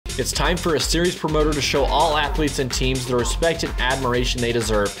It's time for a series promoter to show all athletes and teams the respect and admiration they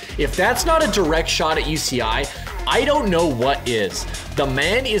deserve. If that's not a direct shot at UCI, I don't know what is. The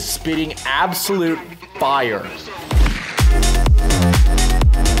man is spitting absolute fire.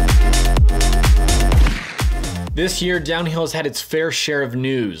 This year, downhill has had its fair share of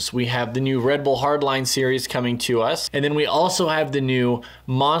news. We have the new Red Bull Hardline series coming to us, and then we also have the new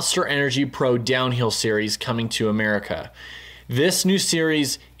Monster Energy Pro Downhill series coming to America. This new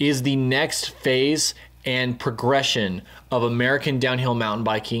series is the next phase and progression of American downhill mountain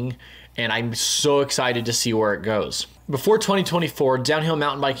biking, and I'm so excited to see where it goes. Before 2024, downhill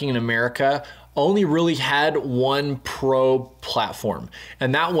mountain biking in America only really had one pro platform,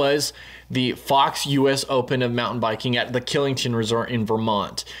 and that was the Fox US Open of mountain biking at the Killington Resort in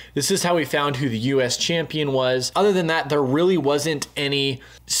Vermont. This is how we found who the US champion was. Other than that, there really wasn't any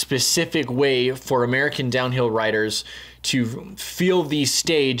specific way for American downhill riders to feel the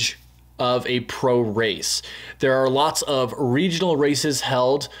stage of a pro race. There are lots of regional races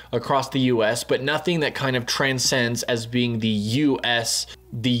held across the US, but nothing that kind of transcends as being the US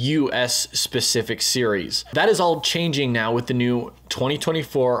specific series. That is all changing now with the new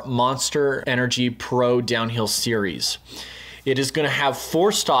 2024 Monster Energy Pro Downhill series. It is going to have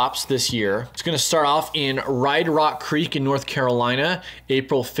 4 stops this year. It's going to start off in Ride Rock Creek in North Carolina,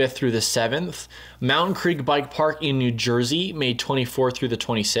 April 5th through the 7th. Mountain Creek Bike Park in New Jersey, May 24th through the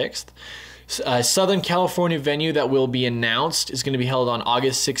 26th. Southern California venue that will be announced is going to be held on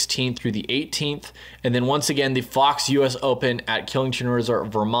August 16th through the 18th. And then once again, the Fox US Open at Killington Resort,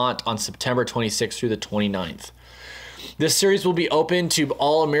 Vermont on September 26th through the 29th. This series will be open to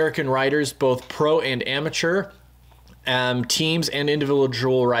all American riders, both pro and amateur, teams and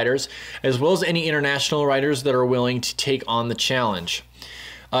individual riders, as well as any international riders that are willing to take on the challenge.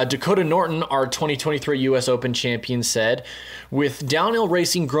 Dakota Norton, our 2023 US Open champion, said, "With downhill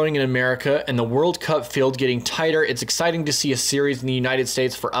racing growing in America and the World Cup field getting tighter, it's exciting to see a series in the United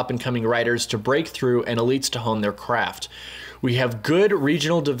States for up-and-coming riders to break through and elites to hone their craft. We have good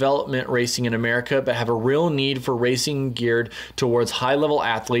regional development racing in America, but have a real need for racing geared towards high-level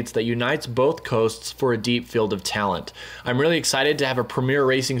athletes that unites both coasts for a deep field of talent. I'm really excited to have a premier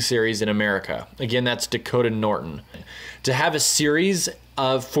racing series in America." Again, that's Dakota Norton. To have a series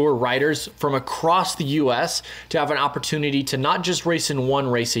for riders from across the US to have an opportunity to not just race in one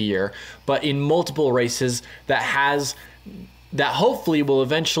race a year, but in multiple races that hopefully will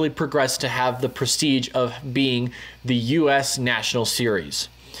eventually progress to have the prestige of being the US National Series.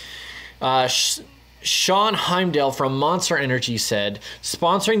 Sean Heimdall from Monster Energy said,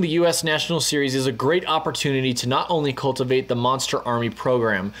 "Sponsoring the US National Series is a great opportunity to not only cultivate the Monster Army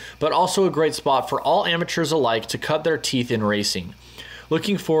program, but also a great spot for all amateurs alike to cut their teeth in racing.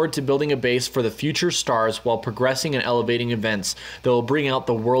 Looking forward to building a base for the future stars while progressing and elevating events that will bring out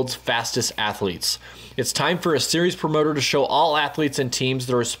the world's fastest athletes. It's time for a series promoter to show all athletes and teams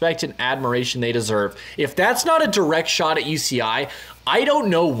the respect and admiration they deserve." If that's not a direct shot at UCI, I don't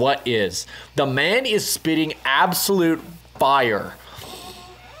know what is. The man is spitting absolute fire.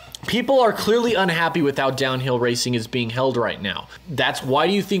 People are clearly unhappy with how downhill racing is being held right now. That's why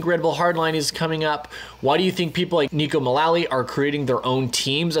do you think Red Bull Hardline is coming up? Why do you think people like Nico Mullally are creating their own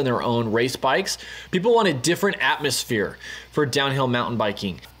teams and their own race bikes? People want a different atmosphere for downhill mountain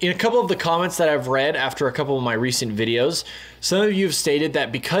biking. In a couple of the comments that I've read after a couple of my recent videos, some of you have stated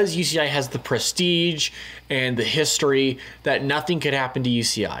that because UCI has the prestige and the history, that nothing could happen to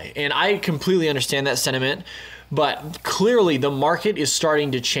UCI. And I completely understand that sentiment. But clearly the market is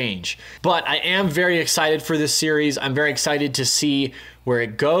starting to change. But I am very excited for this series. I'm very excited to see where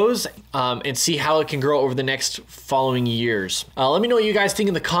it goes and see how it can grow over the next following years. Let me know what you guys think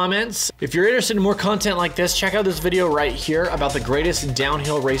in the comments. If you're interested in more content like this, check out this video right here about the greatest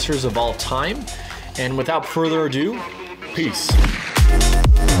downhill racers of all time. And without further ado, peace.